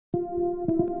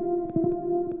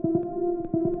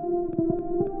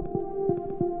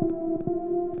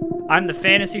I'm the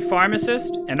fantasy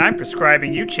pharmacist, and I'm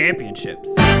prescribing you championships.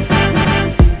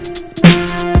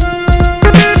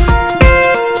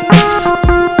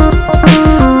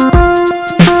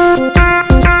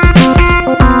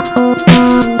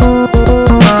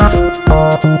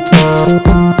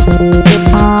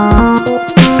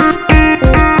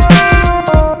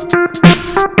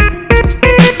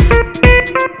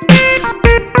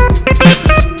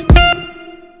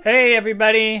 Hey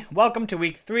everybody, welcome to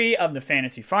week 3 of the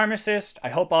Fantasy Pharmacist. I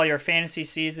hope all your fantasy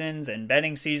seasons and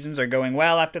betting seasons are going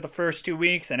well after the first 2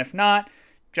 weeks, and if not,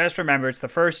 just remember it's the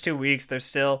first 2 weeks. There's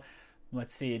still,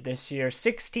 this year,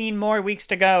 16 more weeks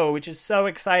to go, which is so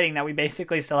exciting that we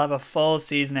basically still have a full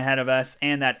season ahead of us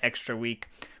and that extra week.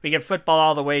 We get football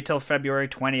all the way till February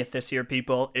 20th this year,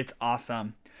 people. It's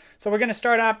awesome. So we're going to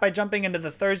start out by jumping into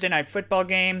the Thursday night football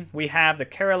game. We have the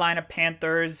Carolina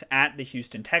Panthers at the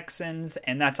Houston Texans,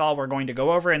 and that's all we're going to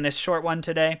go over in this short one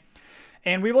today.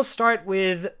 And we will start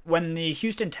with when the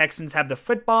Houston Texans have the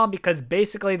football, because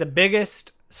basically the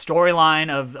biggest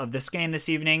storyline of this game this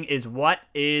evening is what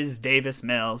is Davis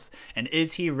Mills, and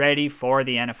is he ready for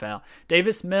the NFL?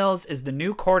 Davis Mills is the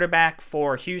new quarterback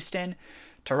for Houston.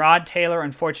 Tyrod Taylor,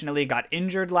 unfortunately, got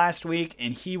injured last week,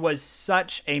 and he was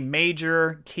such a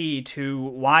major key to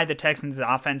why the Texans'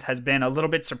 offense has been a little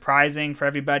bit surprising for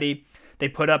everybody. They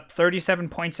put up 37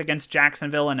 points against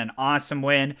Jacksonville in an awesome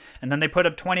win, and then they put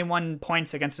up 21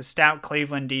 points against a stout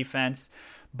Cleveland defense.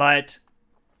 But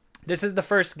this is the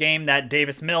first game that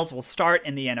Davis Mills will start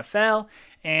in the NFL,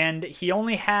 and he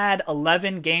only had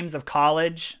 11 games of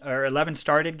college, or 11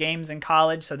 started games in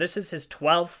college, so this is his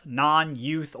 12th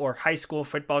non-youth or high school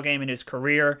football game in his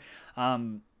career.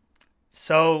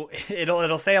 So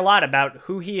it'll say a lot about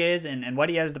who he is and what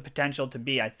he has the potential to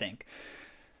be, I think.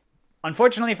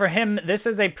 Unfortunately for him, this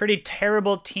is a pretty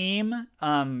terrible team,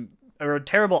 or a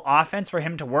terrible offense for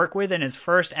him to work with in his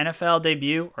first NFL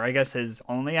debut, or I guess his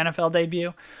only NFL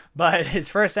debut, but his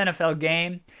first NFL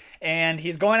game. And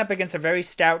he's going up against a very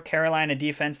stout Carolina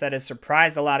defense that has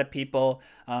surprised a lot of people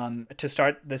to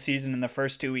start the season in the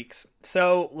first 2 weeks.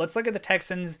 So let's look at the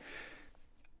Texans.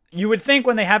 You would think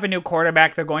when they have a new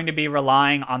quarterback, they're going to be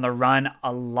relying on the run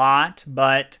a lot,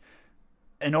 but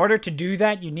in order to do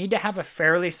that, you need to have a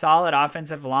fairly solid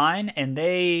offensive line, and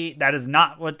that is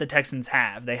not what the Texans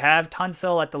have. They have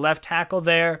Tunsil at the left tackle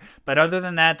there, but other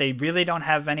than that, they really don't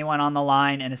have anyone on the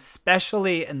line, and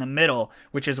especially in the middle,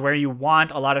 which is where you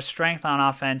want a lot of strength on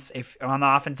offense, on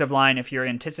the offensive line, if you're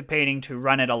anticipating to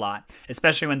run it a lot,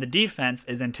 especially when the defense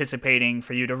is anticipating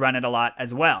for you to run it a lot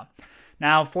as well.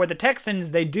 Now, for the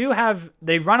Texans, they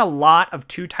run a lot of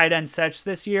 2 tight end sets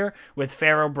this year with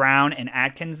Farrell, Brown, and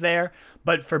Atkins there.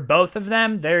 But for both of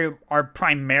them, they are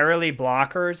primarily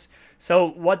blockers. So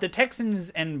what the Texans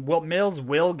and Wilt Mills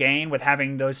will gain with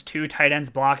having those 2 tight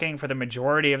ends blocking for the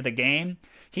majority of the game,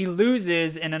 he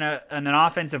loses in an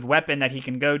offensive weapon that he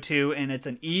can go to, and it's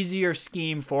an easier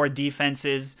scheme for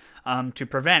defenses to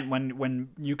prevent when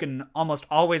you can almost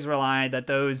always rely that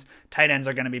those tight ends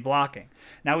are going to be blocking.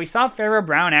 Now, we saw Farrell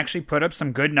Brown actually put up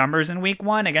some good numbers in week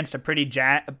 1 against a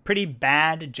pretty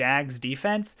bad Jags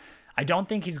defense. I don't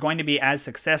think he's going to be as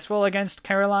successful against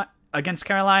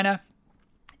Carolina,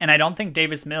 and I don't think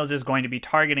Davis Mills is going to be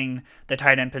targeting the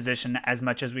tight end position as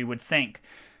much as we would think.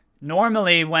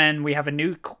 Normally, when we have a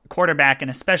new quarterback, and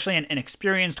especially an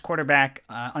inexperienced quarterback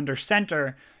under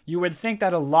center, you would think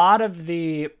that a lot of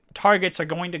the targets are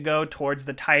going to go towards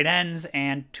the tight ends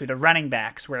and to the running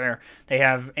backs, where they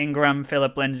have Ingram,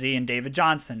 Phillip Lindsay, and David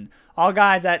Johnson. All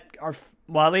guys that are,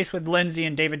 well, at least with Lindsay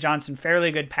and David Johnson,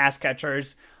 fairly good pass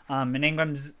catchers, and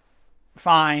Ingram's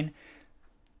fine.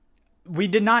 We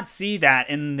did not see that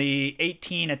in the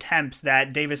 18 attempts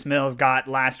that Davis Mills got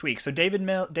last week. So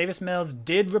Davis Mills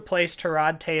did replace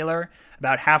Tyrod Taylor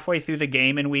about halfway through the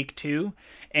game in week 2,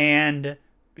 and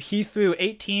he threw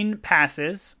 18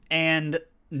 passes, and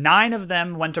 9 of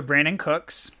them went to Brandon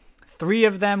Cooks, 3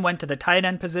 of them went to the tight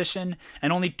end position,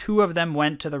 and only 2 of them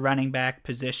went to the running back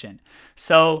position.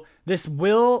 So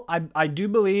I do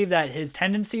believe that his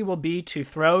tendency will be to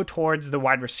throw towards the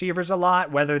wide receivers a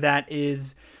lot, whether that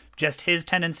is just his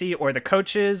tendency or the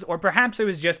coaches, or perhaps it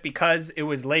was just because it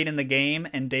was late in the game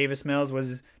and Davis Mills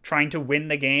was trying to win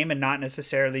the game and not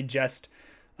necessarily just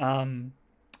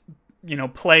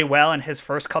play well in his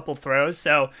first couple throws.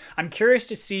 So I'm curious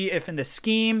to see if in the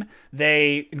scheme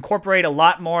they incorporate a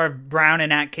lot more of Brown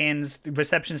and Atkins,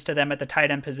 receptions to them at the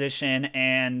tight end position,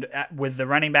 and with the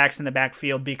running backs in the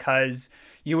backfield, because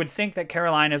you would think that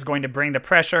Carolina is going to bring the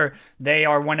pressure. They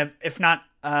are one of, if not,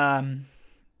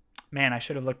 I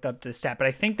should have looked up the stat, but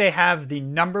I think they have the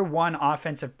number 1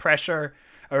 offensive pressure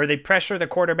or they pressure the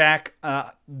quarterback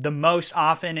the most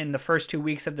often in the first 2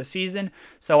 weeks of the season.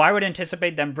 So I would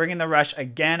anticipate them bringing the rush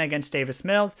again against Davis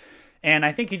Mills. And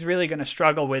I think he's really going to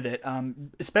struggle with it,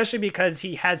 especially because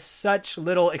he has such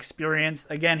little experience.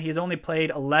 Again, he's only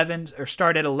played 11 or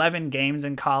started 11 games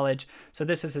in college. So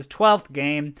this is his 12th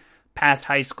game past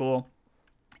high school.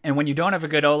 And when you don't have a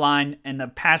good O-line and the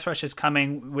pass rush is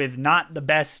coming with not the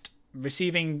best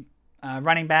receiving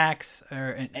running backs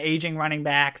or aging running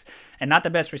backs and not the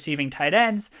best receiving tight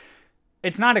ends,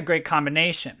 it's not a great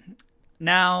combination.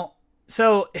 Now,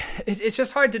 so it's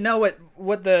just hard to know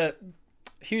what the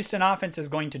Houston offense is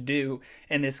going to do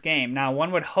in this game. Now,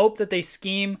 one would hope that they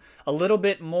scheme a little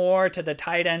bit more to the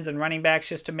tight ends and running backs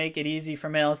just to make it easy for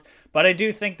Mills, but I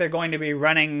do think they're going to be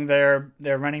running their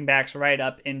running backs right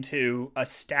up into a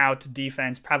stout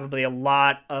defense, probably a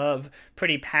lot of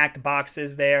pretty packed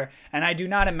boxes there, and I do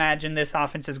not imagine this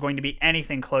offense is going to be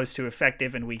anything close to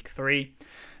effective in week 3.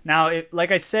 Now,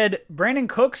 like I said, Brandon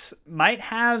Cooks might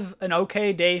have an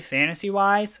okay day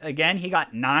fantasy-wise. Again, he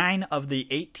got 9 of the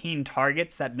 18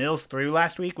 targets that Mills threw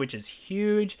last week, which is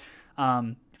huge.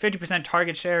 50%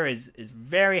 target share is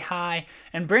very high,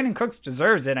 and Brandon Cooks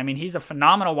deserves it. I mean, he's a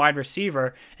phenomenal wide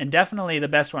receiver and definitely the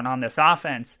best one on this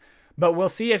offense. But we'll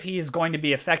see if he's going to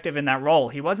be effective in that role.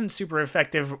 He wasn't super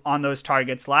effective on those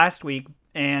targets last week,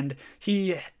 and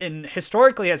he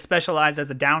historically has specialized as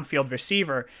a downfield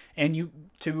receiver. And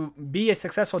to be a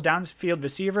successful downfield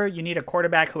receiver, you need a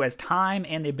quarterback who has time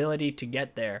and the ability to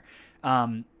get there.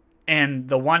 And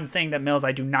the one thing that Mills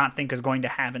I do not think is going to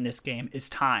have in this game is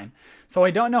time. So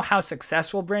I don't know how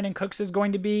successful Brandon Cooks is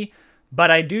going to be,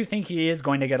 but I do think he is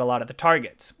going to get a lot of the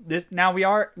targets. Now we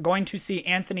are going to see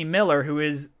Anthony Miller, who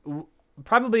is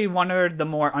probably one of the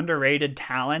more underrated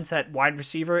talents at wide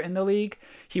receiver in the league.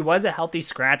 He was a healthy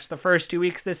scratch the first 2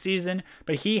 weeks this season,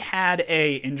 but he had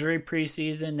a injury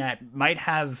preseason that might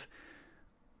have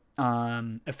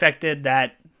affected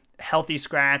that healthy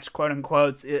scratch, quote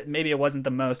unquote. Maybe it wasn't the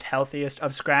most healthiest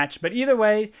of scratch, but either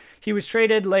way, he was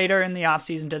traded later in the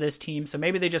offseason to this team, so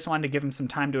maybe they just wanted to give him some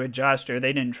time to adjust, or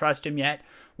they didn't trust him yet.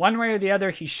 One way or the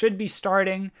other, he should be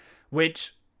starting,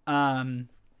 which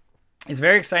is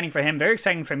very exciting for him, very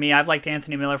exciting for me. I've liked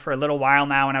Anthony Miller for a little while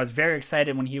now, and I was very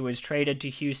excited when he was traded to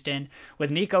Houston.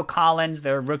 With Nico Collins,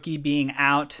 their rookie, being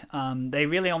out, they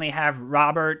really only have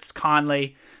Roberts,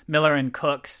 Conley, Miller, and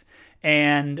Cooks,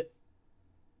 and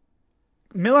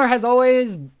Miller has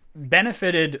always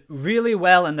benefited really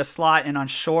well in the slot and on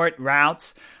short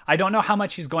routes. I don't know how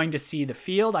much he's going to see the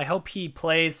field. I hope he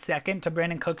plays second to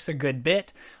Brandon Cooks a good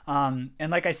bit. And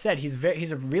like I said,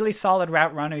 he's a really solid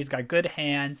route runner. He's got good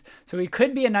hands. So he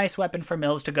could be a nice weapon for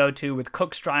Mills to go to, with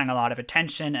Cooks drawing a lot of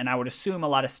attention and I would assume a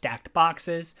lot of stacked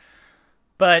boxes.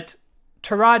 But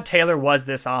Tyrod Taylor was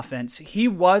this offense. He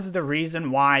was the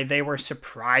reason why they were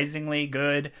surprisingly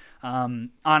good on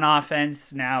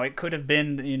offense. Now, it could have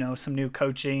been, some new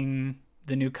coaching,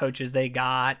 the new coaches they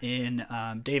got in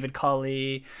David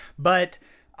Culley, but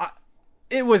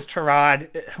it was Tyrod.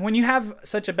 When you have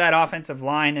such a bad offensive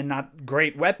line and not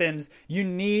great weapons, you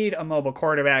need a mobile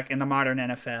quarterback in the modern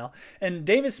NFL. And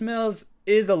Davis Mills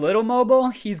is a little mobile.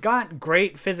 He's got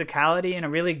great physicality and a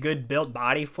really good built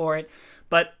body for it,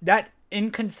 but that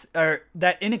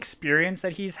inexperience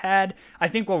that he's had, I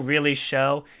think, will really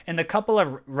show. In the couple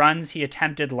of runs he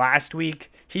attempted last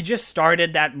week, he just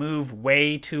started that move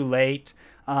way too late.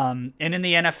 And in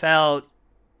the NFL,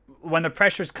 when the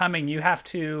pressure's coming, you have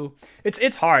to.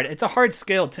 It's hard. It's a hard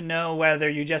skill to know whether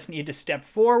you just need to step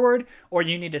forward or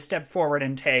you need to step forward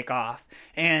and take off.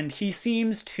 And he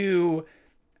seems to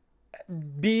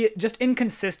be just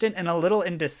inconsistent and a little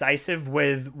indecisive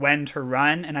with when to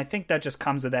run, and I think that just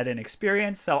comes with that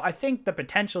inexperience. So I think the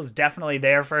potential is definitely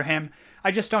there for him.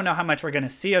 I just don't know how much we're going to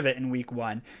see of it in week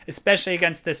 1, especially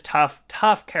against this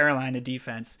tough Carolina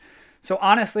defense. So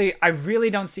honestly, I really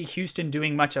don't see Houston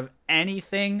doing much of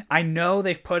anything. I know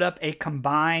they've put up a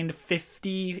combined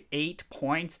 58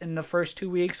 points in the first 2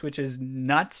 weeks, which is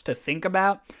nuts to think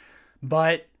about,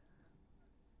 but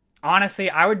honestly,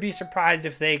 I would be surprised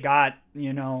if they got,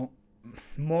 a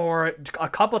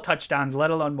couple touchdowns,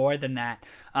 let alone more than that,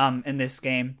 in this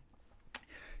game.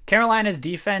 Carolina's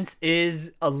defense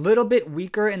is a little bit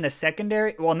weaker in the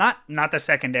secondary. Well, not the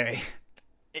secondary,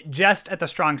 just at the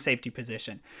strong safety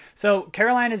position. So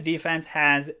Carolina's defense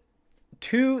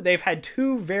they've had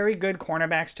 2 very good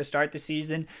cornerbacks to start the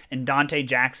season in Dante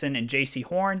Jackson and J.C.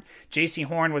 Horn. J.C.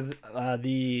 Horn was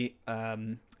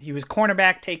he was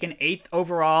cornerback taken 8th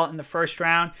overall in the first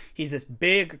round. He's this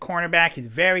big cornerback. He's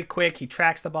very quick. He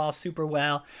tracks the ball super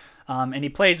well, and he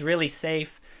plays really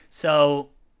safe. So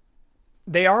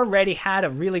they already had a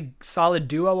really solid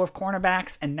duo of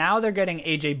cornerbacks, and now they're getting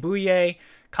A.J. Bouye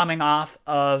coming off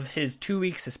of his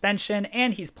 2-week suspension,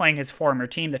 and he's playing his former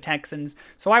team, the Texans.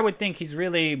 So I would think he's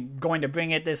really going to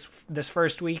bring it this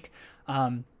first week,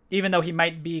 even though he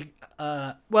might be,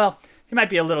 he might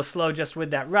be a little slow just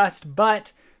with that rust.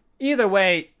 But either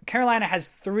way, Carolina has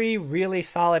 3 really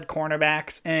solid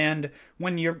cornerbacks, and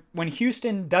when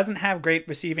Houston doesn't have great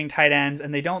receiving tight ends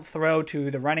and they don't throw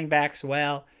to the running backs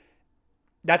well,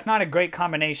 that's not a great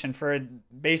combination for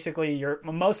basically you're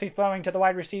mostly throwing to the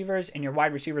wide receivers, and your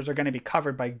wide receivers are going to be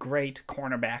covered by great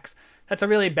cornerbacks. That's a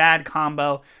really bad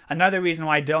combo. Another reason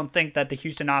why I don't think that the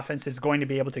Houston offense is going to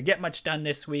be able to get much done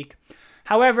this week.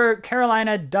 However,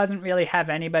 Carolina doesn't really have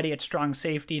anybody at strong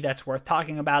safety that's worth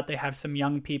talking about. They have some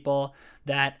young people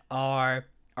that are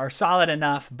solid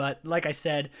enough, but like I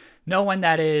said, no one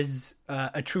that is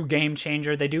a true game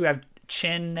changer. They do have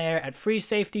Chin there at free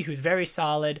safety, who's very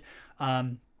solid.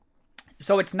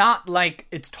 So it's not like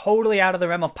it's totally out of the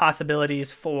realm of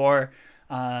possibilities for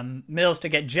Mills to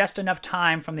get just enough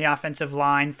time from the offensive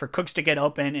line for Cooks to get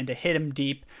open and to hit him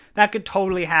deep. That could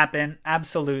totally happen,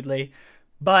 absolutely.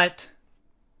 But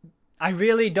I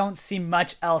really don't see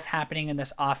much else happening in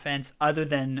this offense other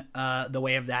than the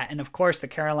way of that. And of course, the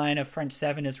Carolina front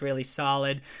 7 is really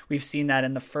solid. We've seen that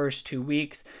in the first 2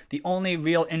 weeks. The only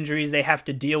real injuries they have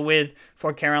to deal with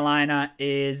for Carolina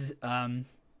is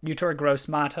Yutor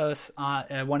Gross-Matos,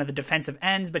 one of the defensive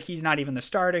ends, but he's not even the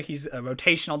starter. He's a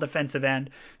rotational defensive end.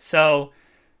 So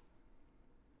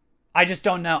I just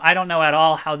don't know. I don't know at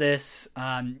all how this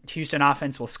Houston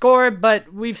offense will score,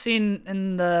 but we've seen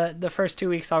in the first 2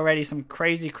 weeks already some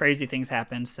crazy things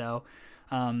happen. So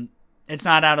it's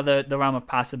not out of the realm of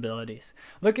possibilities.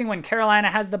 Looking when Carolina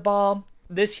has the ball,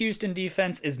 this Houston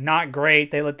defense is not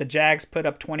great. They let the Jags put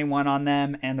up 21 on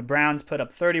them, and the Browns put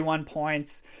up 31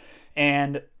 points.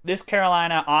 And this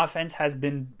Carolina offense has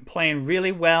been playing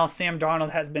really well. Sam Darnold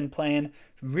has been playing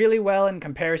really well in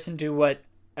comparison to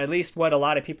at least what a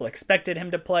lot of people expected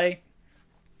him to play.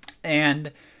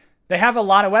 And they have a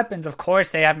lot of weapons. Of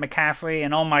course, they have McCaffrey,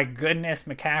 and oh my goodness,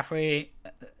 McCaffrey.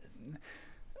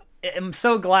 I'm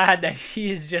so glad that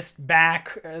he is just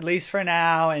back, at least for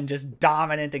now, and just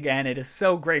dominant again. It is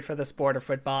so great for the sport of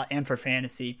football and for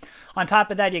fantasy. On top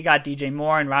of that, you got DJ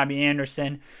Moore and Robbie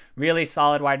Anderson, really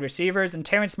solid wide receivers. And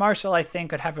Terrence Marshall, I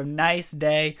think, could have a nice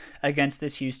day against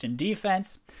this Houston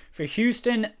defense. For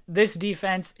Houston, this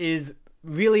defense is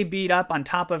really beat up on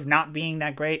top of not being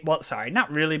that great. Well, sorry,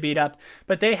 not really beat up,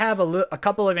 but they have a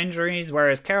couple of injuries,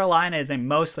 whereas Carolina is a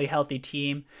mostly healthy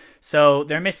team. So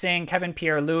they're missing Kevin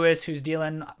Pierre-Louis, who's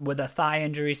dealing with a thigh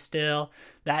injury still.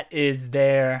 That is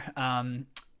their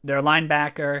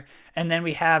linebacker. And then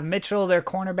we have Mitchell, their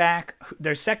cornerback.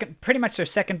 Pretty much their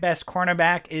second best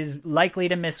cornerback is likely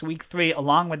to miss week 3,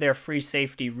 along with their free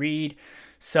safety Reed.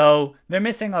 So they're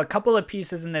missing a couple of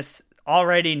pieces in this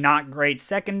already not great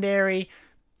secondary.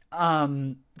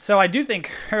 So I do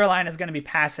think Carolina is going to be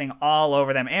passing all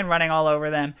over them and running all over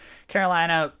them.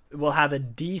 Carolina will have a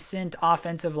decent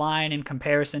offensive line in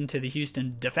comparison to the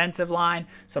Houston defensive line.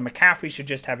 So McCaffrey should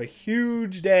just have a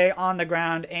huge day on the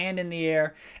ground and in the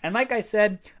air. And like I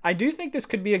said, I do think this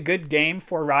could be a good game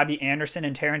for Robbie Anderson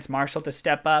and Terrence Marshall to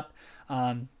step up.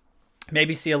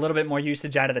 Maybe see a little bit more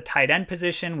usage out of the tight end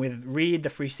position with Reed, the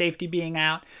free safety, being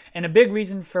out. And a big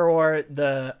reason for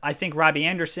I think Robbie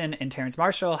Anderson and Terrence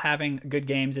Marshall having good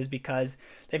games is because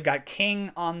they've got King,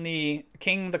 the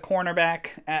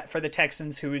cornerback for the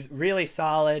Texans, who's really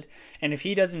solid. And if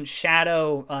he doesn't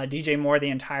shadow DJ Moore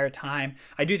the entire time,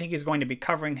 I do think he's going to be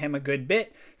covering him a good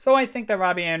bit. So I think that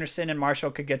Robbie Anderson and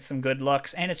Marshall could get some good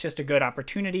looks, and it's just a good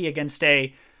opportunity against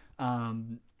a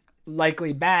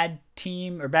likely bad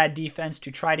team or bad defense to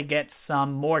try to get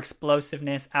some more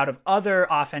explosiveness out of other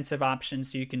offensive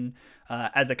options, so you can,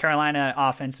 as a Carolina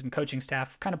offense and coaching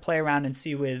staff, kind of play around and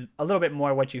see with a little bit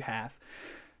more what you have.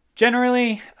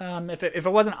 Generally, if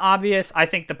it wasn't obvious, I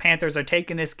think the Panthers are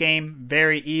taking this game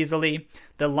very easily.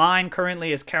 The line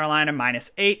currently is Carolina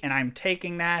 -8, and I'm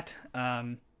taking that.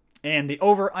 And the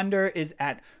over-under is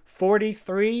at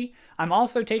 43. I'm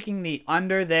also taking the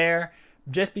under there,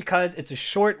 just because it's a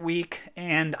short week,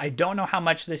 and I don't know how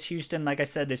much this Houston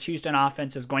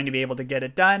offense is going to be able to get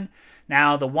it done.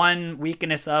 Now, the one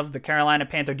weakness of the Carolina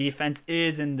Panther defense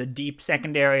is in the deep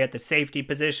secondary at the safety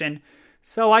position.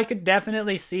 So I could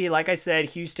definitely see, like I said,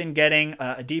 Houston getting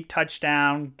a deep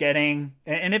touchdown,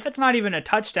 and if it's not even a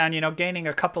touchdown, gaining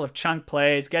a couple of chunk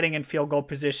plays, getting in field goal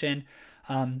position.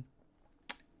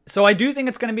 So I do think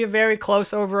it's going to be a very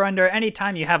close over-under.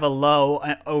 Anytime you have a low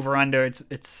over-under,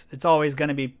 it's always going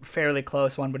to be fairly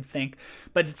close, one would think.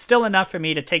 But it's still enough for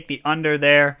me to take the under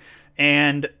there.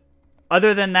 And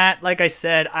Other than that, like I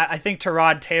said, I think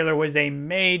Tyrod Taylor was a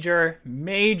major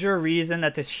reason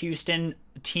that this Houston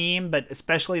team, but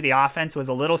especially the offense, was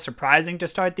a little surprising to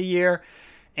start the year.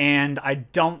 And I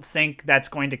don't think that's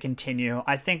going to continue.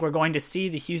 I think we're going to see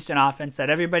the Houston offense that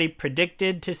everybody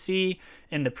predicted to see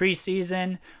in the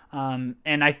preseason.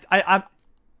 And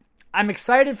I'm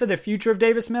excited for the future of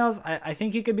Davis Mills. I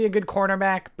think he could be a good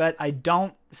cornerback, but I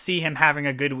don't see him having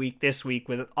a good week this week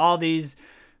with all these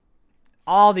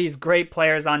great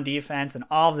players on defense and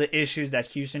all the issues that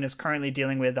Houston is currently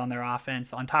dealing with on their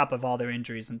offense, on top of all their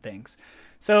injuries and things.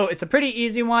 So it's a pretty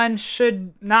easy one.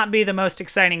 Should not be the most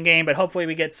exciting game, but hopefully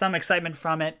we get some excitement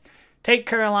from it. Take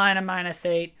Carolina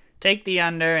 -8, take the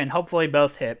under, and hopefully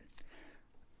both hit.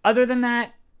 Other than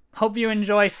that, hope you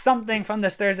enjoy something from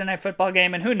this Thursday Night Football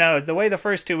game, and who knows, the way the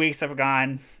first 2 weeks have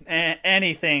gone,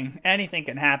 anything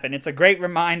can happen. It's a great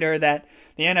reminder that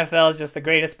the NFL is just the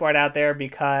greatest sport out there,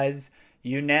 because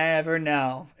you never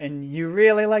know. And you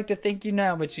really like to think you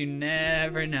know, but you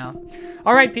never know.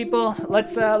 All right, people,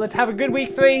 let's have a good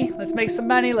week 3. Let's make some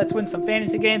money. Let's win some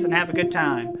fantasy games and have a good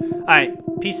time. All right,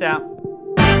 peace out.